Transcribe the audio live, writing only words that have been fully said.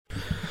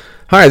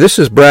Hi, this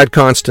is Brad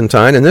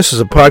Constantine, and this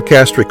is a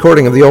podcast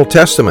recording of the Old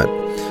Testament.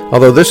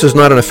 Although this is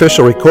not an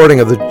official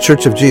recording of the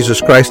Church of Jesus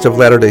Christ of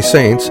Latter-day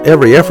Saints,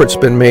 every effort's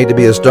been made to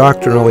be as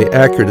doctrinally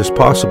accurate as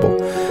possible.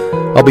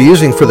 I'll be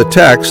using for the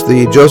text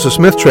the Joseph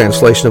Smith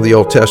translation of the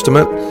Old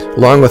Testament,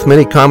 along with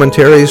many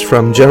commentaries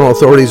from general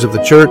authorities of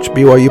the Church,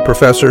 BYU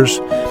professors,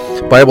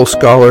 Bible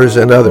scholars,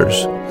 and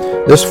others.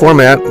 This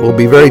format will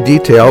be very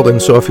detailed,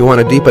 and so if you want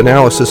a deep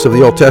analysis of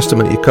the Old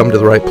Testament, you come to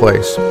the right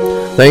place.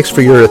 Thanks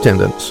for your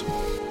attendance.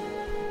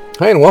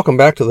 Hi, and welcome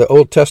back to the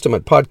Old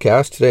Testament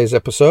podcast. Today's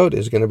episode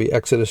is going to be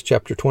Exodus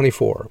chapter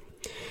 24.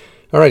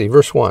 Alrighty,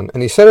 verse 1.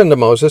 And he said unto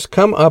Moses,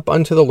 Come up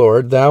unto the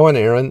Lord, thou and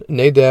Aaron,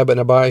 Nadab and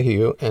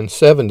Abihu, and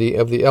 70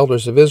 of the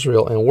elders of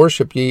Israel, and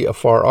worship ye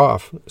afar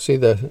off. See,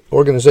 the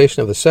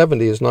organization of the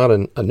 70 is not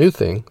a new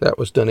thing. That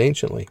was done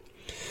anciently.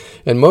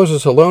 And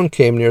Moses alone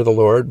came near the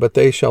Lord, but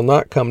they shall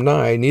not come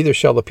nigh, neither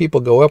shall the people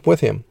go up with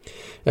him.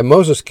 And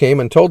Moses came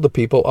and told the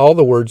people all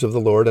the words of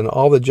the Lord, and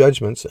all the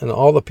judgments, and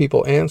all the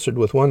people answered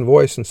with one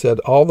voice, and said,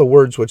 All the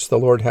words which the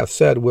Lord hath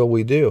said will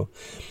we do.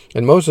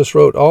 And Moses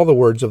wrote all the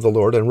words of the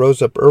Lord, and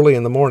rose up early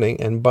in the morning,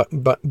 and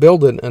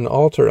builded an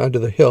altar unto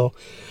the hill,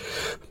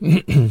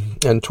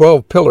 and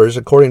 12 pillars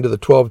according to the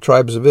 12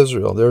 tribes of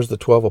Israel. There's the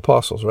 12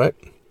 apostles, right?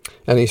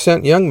 And he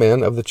sent young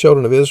men of the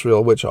children of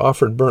Israel, which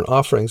offered burnt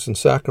offerings and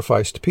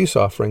sacrificed peace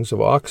offerings of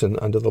oxen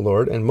unto the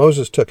Lord. And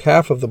Moses took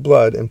half of the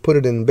blood and put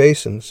it in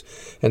basins,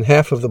 and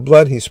half of the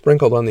blood he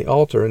sprinkled on the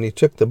altar. And he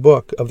took the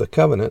book of the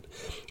covenant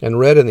and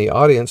read in the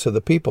audience of the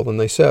people. And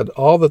they said,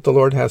 All that the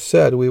Lord hath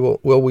said will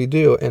we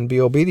do, and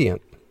be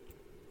obedient.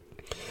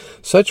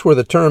 Such were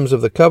the terms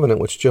of the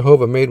covenant which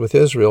Jehovah made with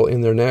Israel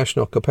in their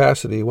national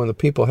capacity, when the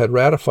people had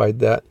ratified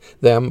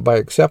them by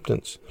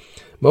acceptance.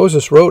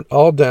 Moses wrote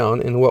all down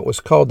in what was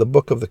called the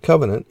Book of the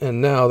Covenant,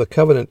 and now the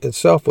covenant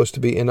itself was to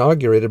be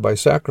inaugurated by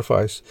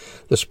sacrifice,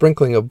 the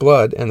sprinkling of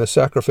blood, and the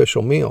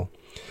sacrificial meal.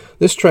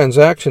 This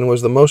transaction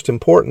was the most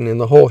important in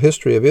the whole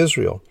history of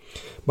Israel.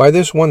 By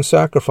this one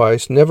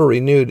sacrifice, never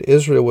renewed,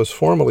 Israel was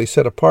formally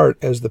set apart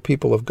as the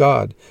people of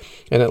God,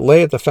 and it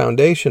lay at the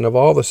foundation of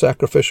all the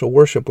sacrificial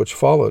worship which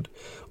followed.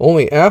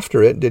 Only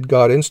after it did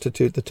God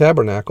institute the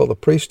tabernacle, the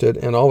priesthood,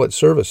 and all its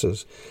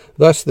services.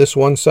 Thus this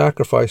one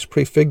sacrifice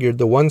prefigured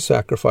the one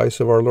sacrifice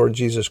of our Lord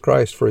Jesus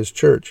Christ for his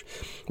church,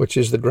 which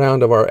is the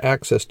ground of our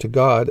access to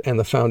God and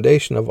the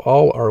foundation of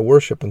all our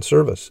worship and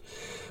service.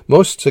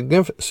 Most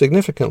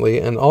significantly,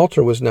 an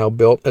altar was now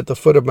built at the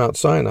foot of Mount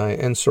Sinai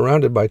and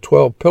surrounded by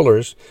 12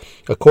 pillars,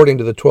 according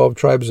to the 12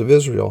 tribes of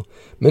Israel.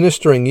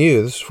 Ministering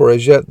youths, for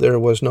as yet there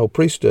was no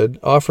priesthood,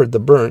 offered the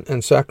burnt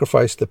and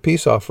sacrificed the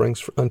peace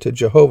offerings unto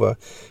Jehovah.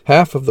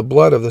 Half of the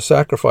blood of the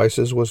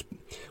sacrifices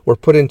were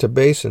put into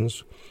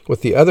basins.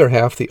 With the other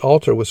half the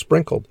altar was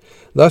sprinkled,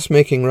 thus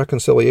making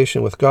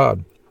reconciliation with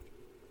God.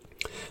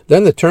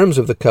 Then the terms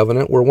of the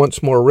covenant were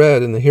once more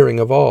read in the hearing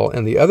of all,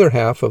 and the other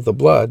half of the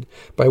blood,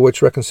 by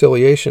which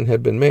reconciliation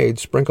had been made,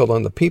 sprinkled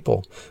on the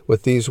people,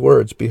 with these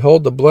words,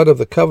 Behold the blood of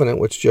the covenant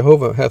which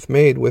Jehovah hath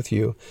made with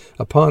you.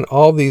 Upon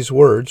all these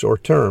words, or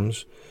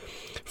terms,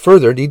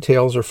 further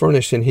details are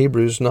furnished in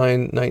Hebrews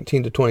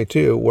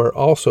 9:19-22, where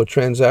also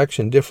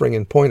transactions differing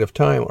in point of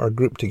time are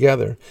grouped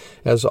together,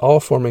 as all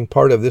forming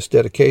part of this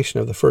dedication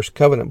of the first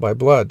covenant by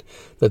blood.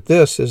 That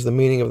this is the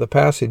meaning of the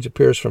passage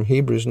appears from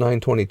Hebrews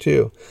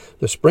 9:22.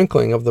 The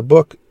sprinkling of the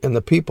book and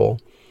the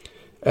people,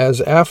 as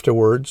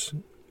afterwards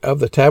of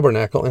the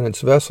tabernacle and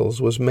its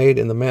vessels, was made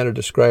in the manner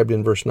described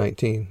in verse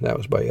 19. That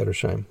was by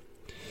Edersheim.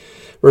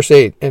 Verse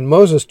 8, And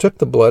Moses took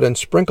the blood and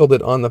sprinkled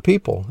it on the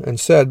people, and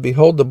said,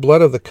 Behold the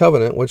blood of the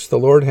covenant which the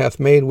Lord hath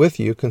made with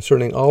you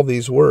concerning all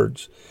these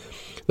words.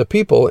 The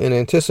people, in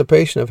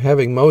anticipation of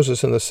having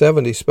Moses and the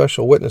 70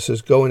 special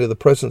witnesses go into the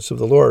presence of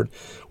the Lord,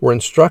 were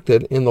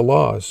instructed in the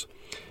laws.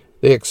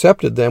 They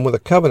accepted them with a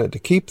covenant to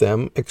keep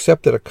them,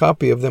 accepted a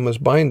copy of them as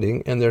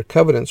binding, and their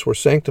covenants were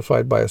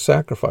sanctified by a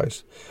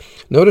sacrifice.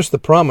 Notice the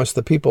promise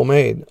the people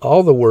made.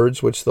 All the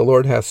words which the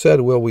Lord hath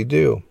said will we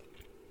do.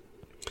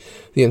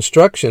 The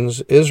instructions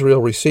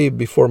Israel received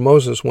before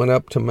Moses went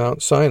up to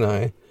Mount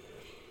Sinai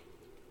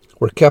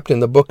were kept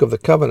in the book of the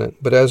covenant,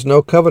 but as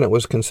no covenant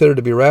was considered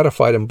to be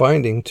ratified and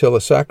binding till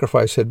a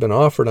sacrifice had been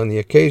offered on the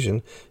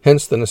occasion,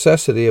 hence the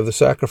necessity of the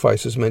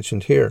sacrifices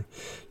mentioned here.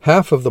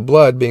 Half of the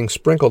blood being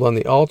sprinkled on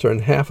the altar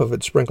and half of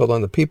it sprinkled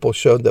on the people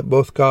showed that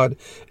both God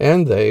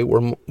and they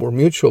were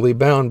mutually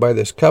bound by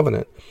this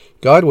covenant.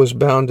 God was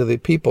bound to the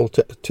people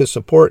to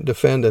support,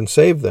 defend, and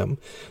save them.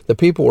 The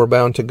people were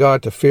bound to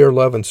God to fear,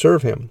 love, and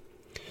serve him.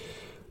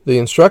 The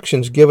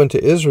instructions given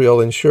to Israel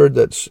ensured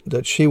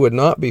that she would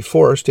not be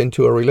forced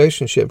into a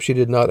relationship she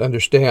did not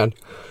understand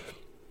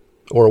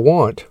or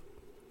want.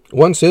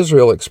 Once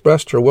Israel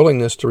expressed her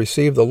willingness to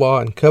receive the law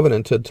and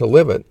covenanted to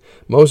live it,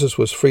 Moses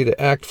was free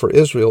to act for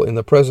Israel in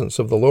the presence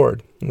of the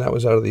Lord. And that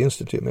was out of the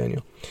Institute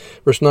Manual.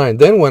 Verse 9,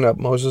 Then went up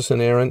Moses and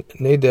Aaron,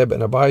 Nadab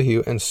and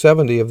Abihu, and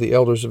 70 of the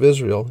elders of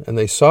Israel, and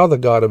they saw the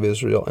God of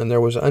Israel, and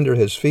there was under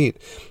his feet,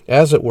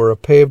 as it were, a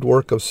paved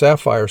work of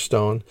sapphire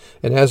stone,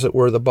 and as it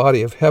were the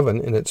body of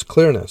heaven in its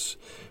clearness.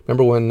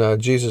 Remember when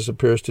Jesus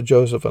appears to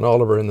Joseph and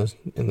Oliver in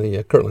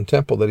the Kirtland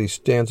Temple, that he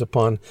stands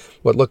upon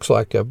what looks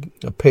like a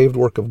paved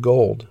work of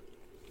gold.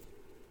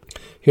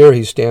 Here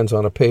he stands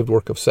on a paved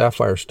work of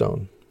sapphire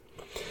stone.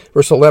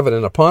 Verse 11,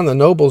 and upon the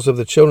nobles of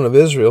the children of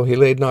Israel he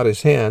laid not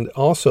his hand.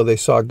 Also they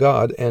saw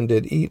God, and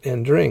did eat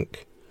and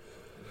drink.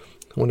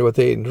 I wonder what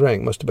they ate and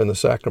drank. Must have been the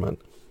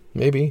sacrament.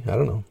 Maybe, I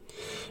don't know.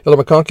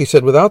 Ella McConkie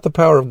said, without the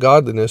power of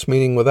godliness,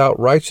 meaning without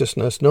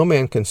righteousness, no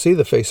man can see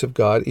the face of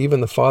God,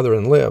 even the Father,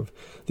 and live.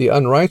 The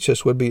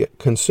unrighteous would be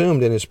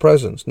consumed in his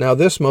presence. Now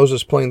this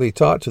Moses plainly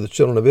taught to the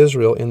children of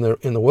Israel in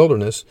the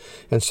wilderness,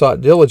 and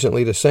sought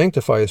diligently to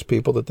sanctify his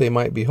people, that they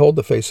might behold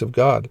the face of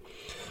God.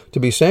 To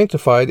be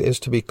sanctified is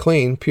to be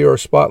clean, pure,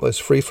 spotless,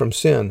 free from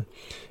sin.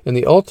 In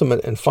the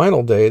ultimate and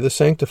final day, the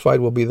sanctified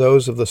will be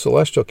those of the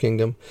celestial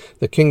kingdom,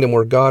 the kingdom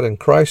where God and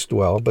Christ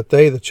dwell. But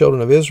they, the children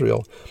of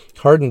Israel,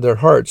 hardened their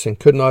hearts and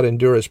could not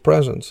endure his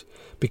presence.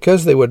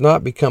 Because they would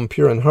not become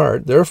pure in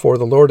heart, therefore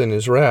the Lord in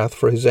his wrath,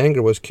 for his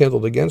anger was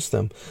kindled against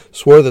them,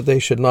 swore that they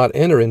should not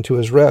enter into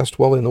his rest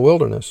while in the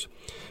wilderness,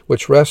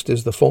 which rest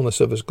is the fullness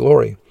of his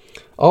glory.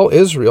 All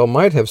Israel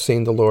might have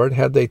seen the Lord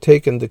had they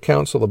taken the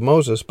counsel of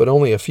Moses, but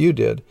only a few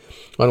did.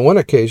 On one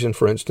occasion,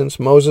 for instance,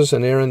 Moses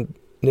and Aaron,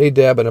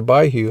 Nadab and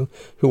Abihu,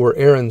 who were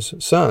Aaron's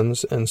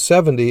sons, and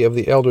 70 of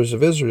the elders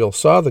of Israel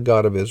saw the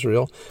God of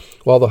Israel,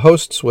 while the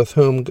hosts with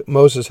whom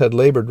Moses had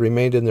labored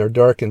remained in their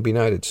dark and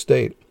benighted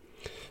state.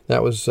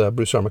 That was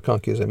Bruce R.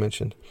 McConkie, as I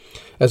mentioned.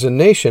 As a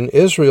nation,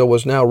 Israel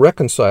was now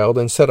reconciled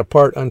and set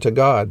apart unto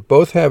God,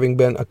 both having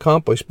been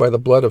accomplished by the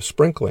blood of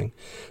sprinkling.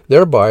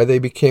 Thereby they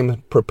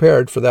became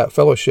prepared for that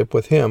fellowship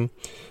with him,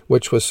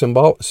 which was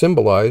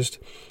symbolized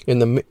in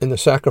the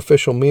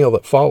sacrificial meal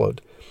that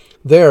followed.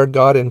 There,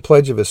 God, in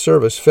pledge of his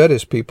service, fed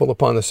his people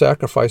upon the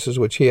sacrifices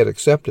which he had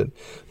accepted.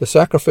 The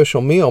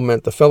sacrificial meal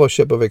meant the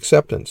fellowship of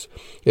acceptance.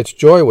 Its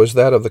joy was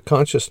that of the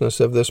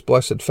consciousness of this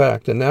blessed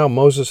fact. And now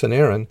Moses and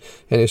Aaron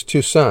and his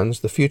 2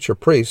 sons, the future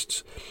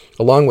priests,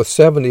 along with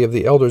 70 of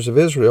the elders of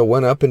Israel,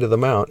 went up into the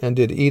mount, and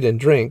did eat and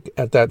drink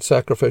at that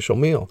sacrificial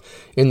meal,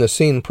 in the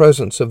seen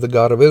presence of the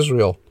God of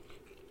Israel.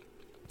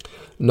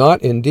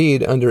 Not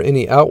indeed under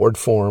any outward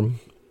form,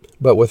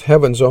 but with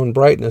heaven's own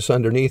brightness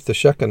underneath the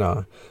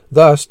Shekinah.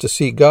 Thus, to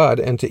see God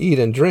and to eat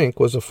and drink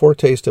was a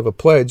foretaste of a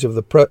pledge of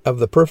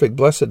the perfect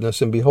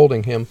blessedness in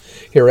beholding him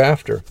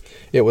hereafter.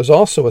 It was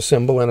also a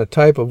symbol and a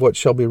type of what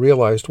shall be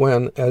realized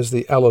when, as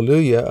the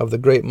Alleluia of the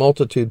great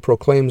multitude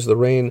proclaims the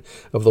reign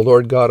of the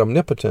Lord God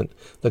omnipotent,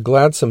 the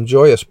gladsome,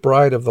 joyous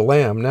bride of the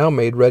Lamb, now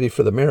made ready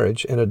for the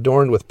marriage, and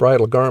adorned with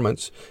bridal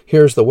garments,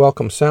 hears the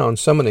welcome sound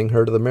summoning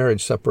her to the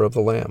marriage supper of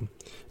the Lamb.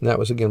 And that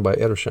was again by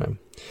Edersheim.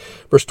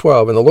 Verse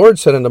 12, and the Lord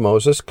said unto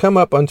Moses, come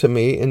up unto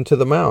me into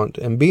the mount,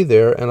 and be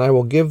there, and I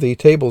will give thee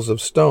tables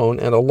of stone,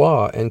 and a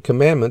law, and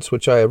commandments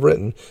which I have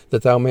written,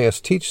 that thou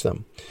mayest teach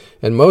them.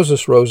 And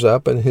Moses rose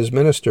up, and his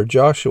minister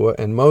Joshua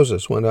and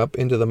Moses went up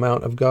into the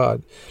mount of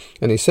God.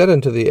 And he said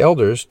unto the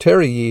elders,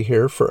 tarry ye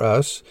here for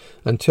us,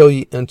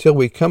 until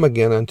we come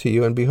again unto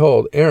you, and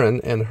behold, Aaron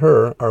and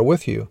Hur are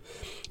with you.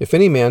 If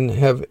any man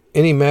have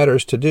any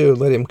matters to do,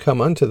 let him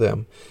come unto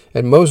them.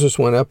 And Moses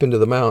went up into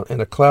the mount,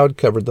 and a cloud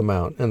covered the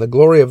mount. And the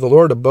glory of the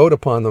Lord abode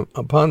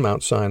upon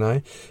Mount Sinai,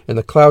 and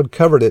the cloud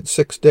covered it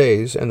 6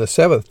 days. And the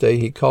 7th day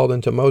he called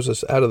unto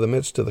Moses out of the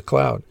midst of the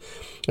cloud.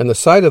 And the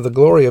sight of the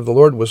glory of the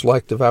Lord was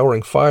like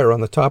devouring fire on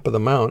the top of the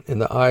mount in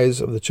the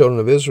eyes of the children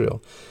of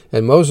Israel.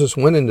 And Moses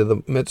went into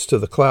the midst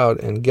of the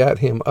cloud, and gat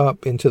him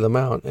up into the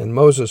mount. And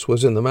Moses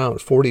was in the mount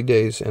 40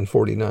 days and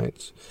 40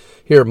 nights.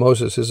 Here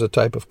Moses is a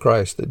type of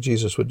Christ, that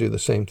Jesus would do the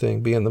same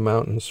thing, be in the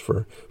mountains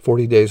for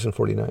 40 days and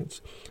 40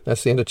 nights.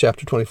 That's the end of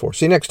chapter 24.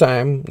 See you next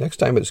time. Next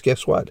time it's,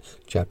 guess what?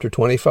 Chapter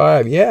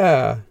 25.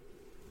 Yeah!